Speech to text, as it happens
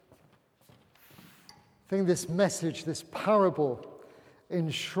think this message, this parable,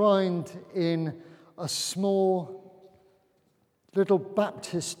 enshrined in a small little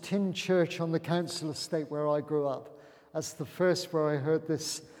Baptist tin church on the council estate where I grew up. That's the first where I heard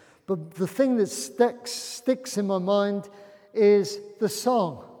this. But the thing that sticks in my mind is the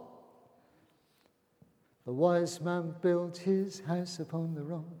song. The wise man built his house upon the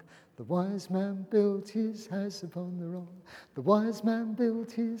rock. The wise man built his house upon the rock. The wise man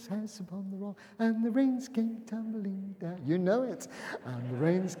built his house upon the rock. And the rains came tumbling down. You know it. And the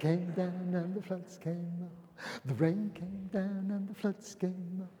rains came down and the floods came up. The rain came down and the floods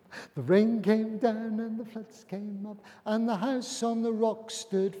came up. The rain came down and the floods came up. And the house on the rock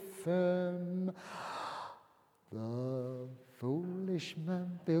stood firm. The foolish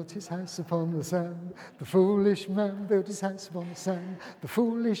man built his house upon the sand. The foolish man built his house upon the sand. The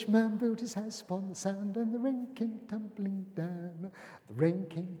foolish man built his house upon the sand. And the rain came tumbling down. The rain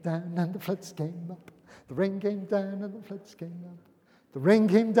came down and the floods came up. The rain came down and the floods came up. The rain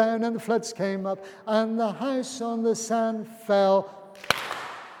came down and the floods came up. And the house on the sand fell.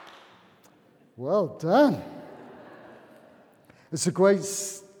 Well done. It's a great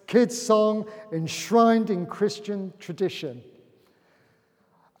kids' song enshrined in Christian tradition.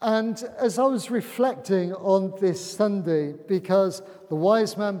 And as I was reflecting on this Sunday, because the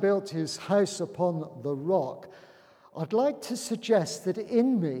wise man built his house upon the rock, I'd like to suggest that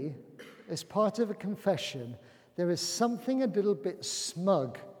in me, as part of a confession, there is something a little bit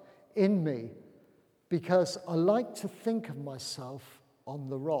smug in me, because I like to think of myself on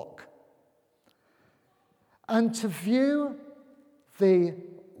the rock. And to view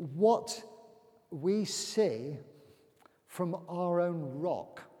what we see from our own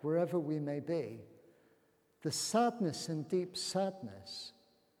rock, wherever we may be, the sadness and deep sadness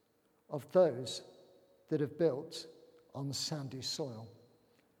of those that have built on sandy soil.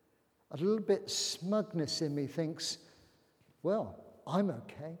 A little bit smugness in me thinks, well, I'm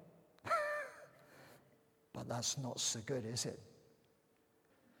okay. But that's not so good, is it?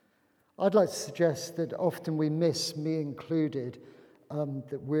 I'd like to suggest that often we miss, me included,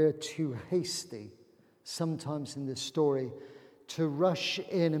 that we're too hasty sometimes in this story to rush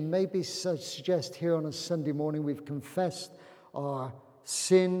in and maybe suggest here on a Sunday morning we've confessed our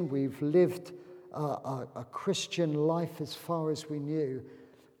sin, we've lived a Christian life as far as we knew,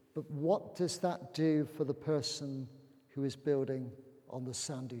 but what does that do for the person who is building on the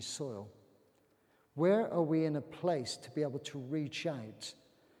sandy soil? Where are we in a place to be able to reach out,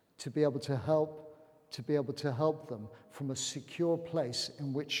 to be able to help them from a secure place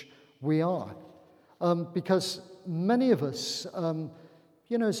in which we are? Because many of us,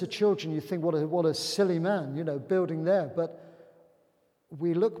 as a children, you think, what a silly man, building there. But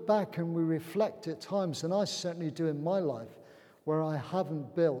we look back and we reflect at times, and I certainly do in my life, where I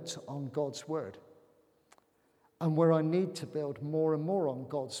haven't built on God's word. And where I need to build more and more on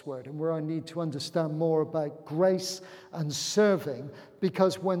God's word, and where I need to understand more about grace and serving,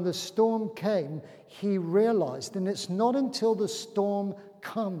 because when the storm came, he realized, and it's not until the storm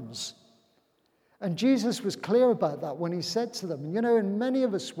comes. And Jesus was clear about that when he said to them, and many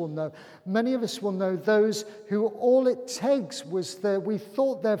of us will know those who all it takes was we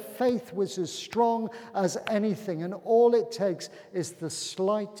thought their faith was as strong as anything, and all it takes is the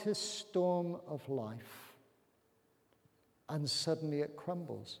slightest storm of life. And suddenly it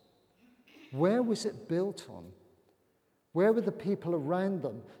crumbles. Where was it built on? Where were the people around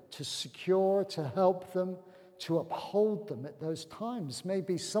them to secure, to help them, to uphold them at those times?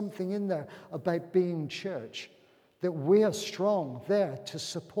 Maybe something in there about being church, that we are strong there to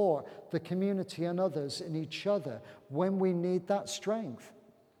support the community and others and each other when we need that strength.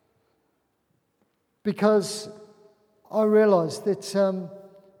 Because I realized that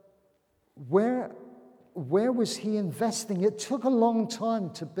where was he investing? It took a long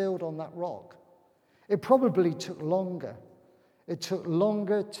time to build on that rock. It probably took longer. It took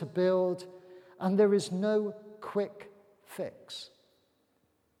longer to build, and there is no quick fix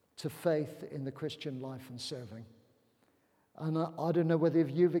to faith in the Christian life and serving. And I don't know whether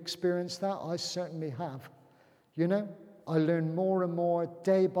you've experienced that. I certainly have. I learn more and more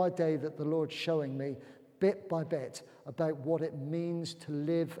day by day that the Lord's showing me, bit by bit, about what it means to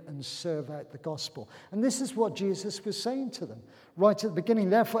live and serve out the gospel. And this is what Jesus was saying to them right at the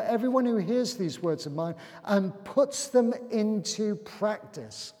beginning. Therefore, everyone who hears these words of mine and puts them into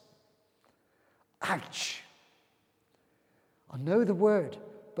practice. Ouch. I know the word,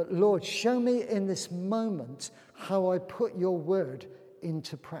 but Lord, show me in this moment how I put your word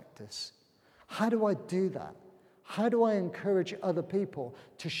into practice. How do I do that? How do I encourage other people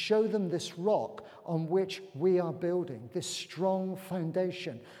to show them this rock on which we are building, this strong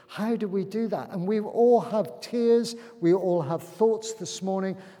foundation? How do we do that? And we all have tears, we all have thoughts this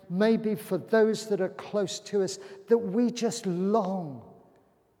morning, maybe for those that are close to us, that we just long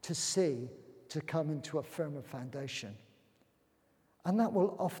to see to come into a firmer foundation. And that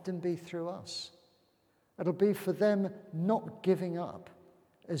will often be through us. It'll be for them not giving up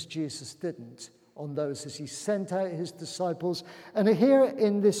as Jesus didn't on those as he sent out his disciples. And here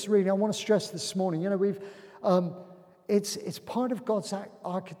in this reading, I want to stress this morning, it's part of God's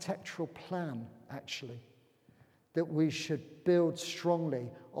architectural plan, actually, that we should build strongly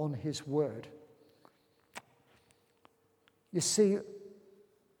on his word. You see,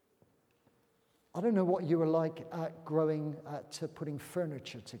 I don't know what you were like at putting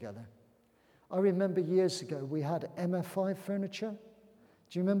furniture together. I remember years ago we had MFI furniture.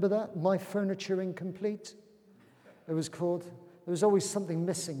 Do you remember that? My Furniture Incomplete, it was called. There was always something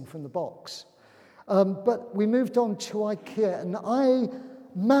missing from the box. But we moved on to IKEA, and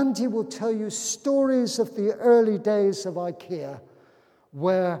Mandy will tell you stories of the early days of IKEA,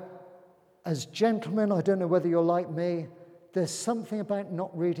 where, as gentlemen, I don't know whether you're like me, there's something about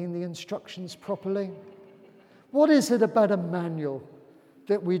not reading the instructions properly. What is it about a manual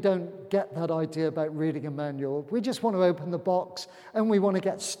that we don't get that idea about reading a manual? We just want to open the box and we want to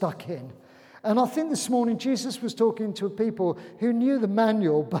get stuck in. And I think this morning Jesus was talking to people who knew the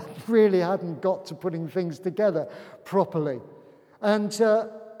manual but really hadn't got to putting things together properly. And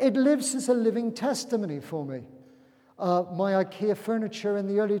it lives as a living testimony for me. My IKEA furniture in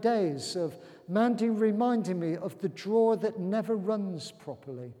the early days of Mandy reminding me of the drawer that never runs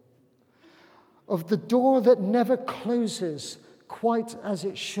properly, of the door that never closes quite as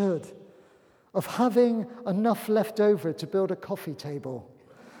it should, of having enough left over to build a coffee table.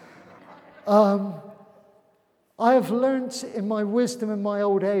 I have learnt in my wisdom in my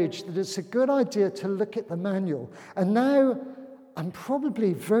old age that it's a good idea to look at the manual. And now I'm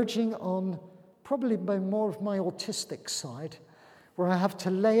probably verging on more of my autistic side, where I have to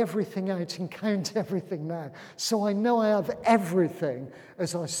lay everything out and count everything now. So I know I have everything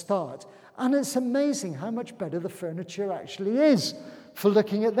as I start. And it's amazing how much better the furniture actually is for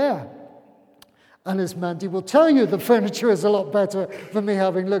looking at there. And as Mandy will tell you, the furniture is a lot better than me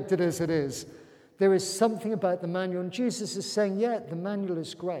having looked at it as it is. There is something about the manual. And Jesus is saying, yeah, the manual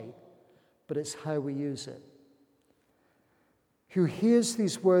is great, but it's how we use it. Who hears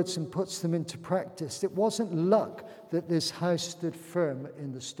these words and puts them into practice. It wasn't luck that this house stood firm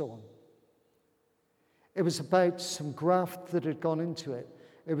in the storm. It was about some graft that had gone into it.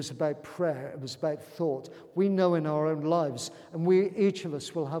 It was about prayer. It was about thought. We know in our own lives, and each of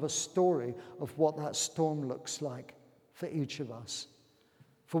us will have a story of what that storm looks like for each of us.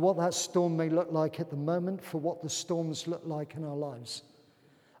 For what that storm may look like at the moment, for what the storms look like in our lives.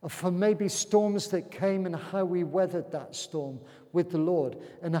 For maybe storms that came and how we weathered that storm with the Lord,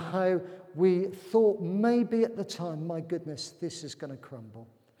 and how we thought maybe at the time, my goodness, this is going to crumble.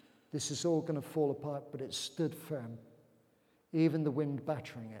 This is all going to fall apart, but it stood firm. Even the wind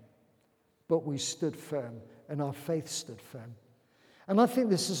battering it. But we stood firm, and our faith stood firm. And I think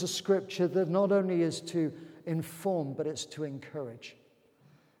this is a scripture that not only is to inform, but it's to encourage.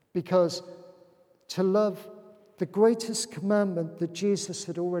 Because to love, the greatest commandment that Jesus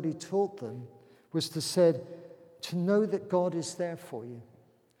had already taught them was to know that God is there for you.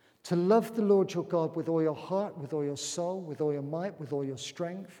 To love the Lord your God with all your heart, with all your soul, with all your might, with all your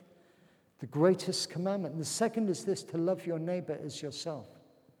strength. The greatest commandment. And the second is this, to love your neighbor as yourself.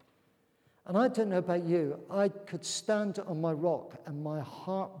 And I don't know about you, I could stand on my rock and my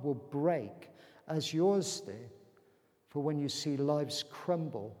heart will break as yours do for when you see lives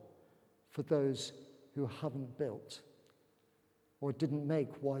crumble for those who haven't built or didn't make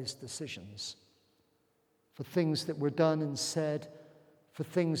wise decisions. For things that were done and said,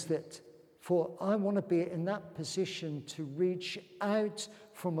 for I want to be in that position to reach out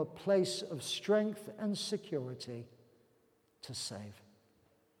from a place of strength and security to save.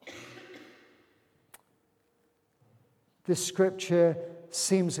 This scripture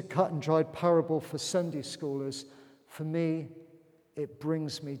seems a cut and dried parable for Sunday schoolers. For me, it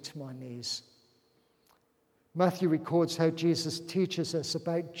brings me to my knees. Matthew records how Jesus teaches us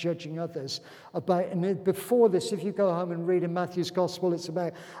about judging others. And before this, if you go home and read in Matthew's gospel, it's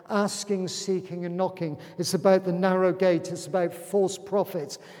about asking, seeking, and knocking. It's about the narrow gate. It's about false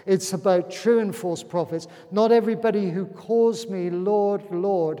prophets. It's about true and false prophets. Not everybody who calls me Lord,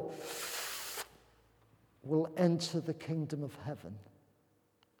 Lord, will enter the kingdom of heaven.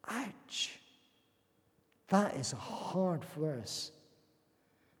 Ouch. That is a hard verse.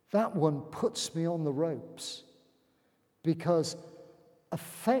 That one puts me on the ropes. Because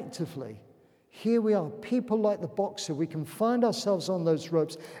effectively, here we are, people like the boxer. We can find ourselves on those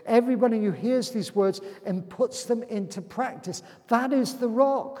ropes. Everybody who hears these words and puts them into practice. That is the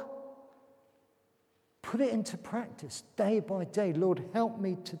rock. Put it into practice day by day. Lord, help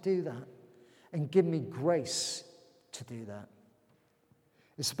me to do that and give me grace to do that.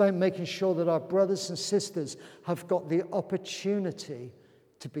 It's about making sure that our brothers and sisters have got the opportunity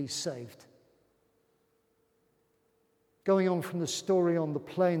to be saved. Going on from the story on the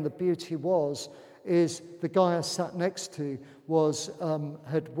plane, the beauty is the guy I sat next to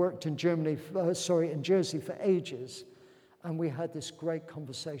had worked in in Jersey for ages, and we had this great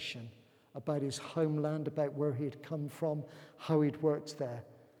conversation about his homeland, about where he had come from, how he'd worked there,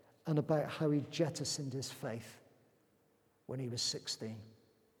 and about how he jettisoned his faith when he was 16.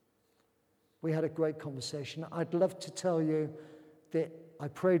 We had a great conversation. I'd love to tell you that I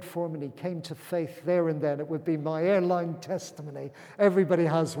prayed for him and he came to faith there and then. It would be my airline testimony. Everybody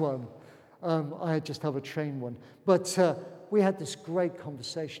has one. I just have a train one. But we had this great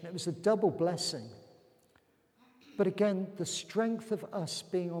conversation. It was a double blessing. But again, the strength of us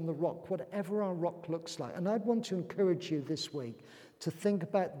being on the rock, whatever our rock looks like. And I'd want to encourage you this week to think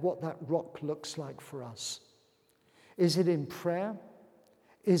about what that rock looks like for us. Is it in prayer?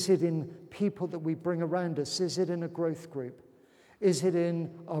 Is it in people that we bring around us? Is it in a growth group? Is it in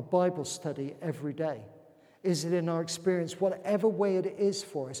our Bible study every day? Is it in our experience? Whatever way it is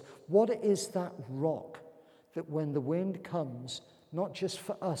for us, what is that rock that when the wind comes, not just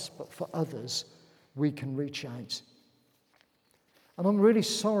for us, but for others, we can reach out? And I'm really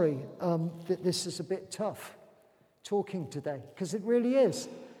sorry that this is a bit tough talking today, because it really is.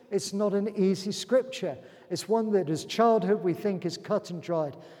 It's not an easy scripture. It's one that as childhood we think is cut and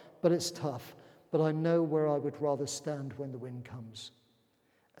dried, but it's tough. But I know where I would rather stand when the wind comes.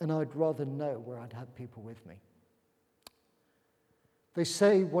 And I'd rather know where I'd have people with me. They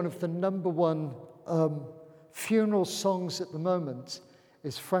say one of the number one funeral songs at the moment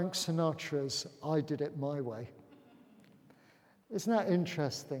is Frank Sinatra's I Did It My Way. Isn't that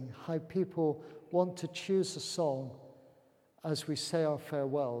interesting, how people want to choose a song as we say our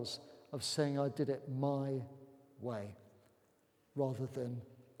farewells of saying, I did it my way, rather than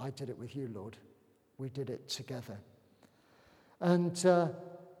I did it with you, Lord. We did it together. And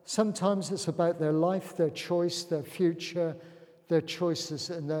sometimes it's about their life, their choice, their future, their choices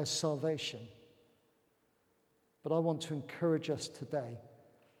and their salvation. But I want to encourage us today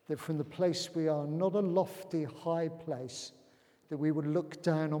that from the place we are, not a lofty, high place, that we would look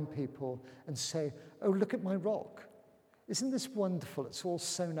down on people and say, oh, look at my rock. Isn't this wonderful? It's all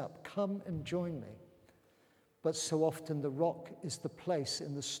sewn up. Come and join me. But so often the rock is the place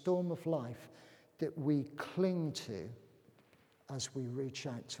in the storm of life that we cling to as we reach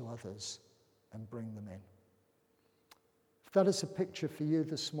out to others and bring them in. If that is a picture for you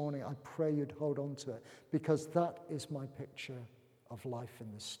this morning, I pray you'd hold on to it, because that is my picture of life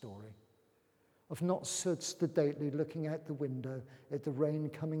in this story. Of not stood sedately looking out the window at the rain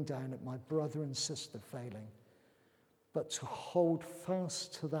coming down, at my brother and sister failing, but to hold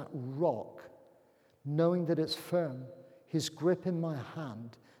fast to that rock, knowing that it's firm, his grip in my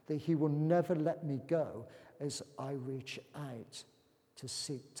hand, that he will never let me go as I reach out to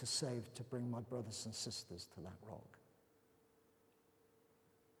seek to save, to bring my brothers and sisters to that rock.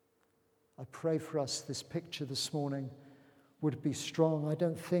 I pray for us this picture this morning would be strong. I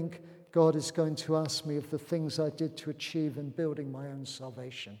don't think God is going to ask me of the things I did to achieve in building my own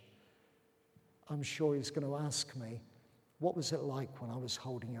salvation. I'm sure he's going to ask me, what was it like when I was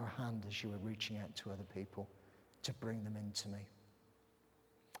holding your hand as you were reaching out to other people to bring them into me?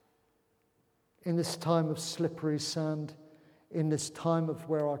 In this time of slippery sand, in this time of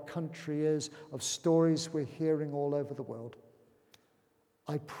where our country is, of stories we're hearing all over the world,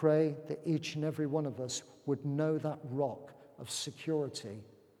 I pray that each and every one of us would know that rock of security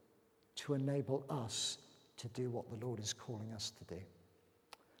to enable us to do what the Lord is calling us to do.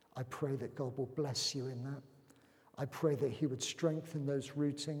 I pray that God will bless you in that. I pray that he would strengthen those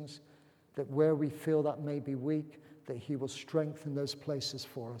routings, that where we feel that may be weak, that he will strengthen those places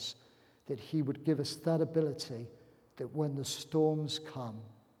for us, that he would give us that ability that when the storms come,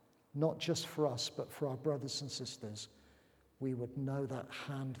 not just for us, but for our brothers and sisters, we would know that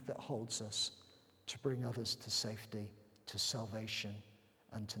hand that holds us to bring others to safety, to salvation,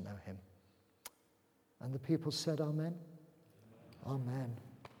 and to know him. And the people said, Amen. Amen.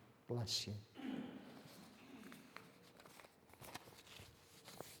 Bless you.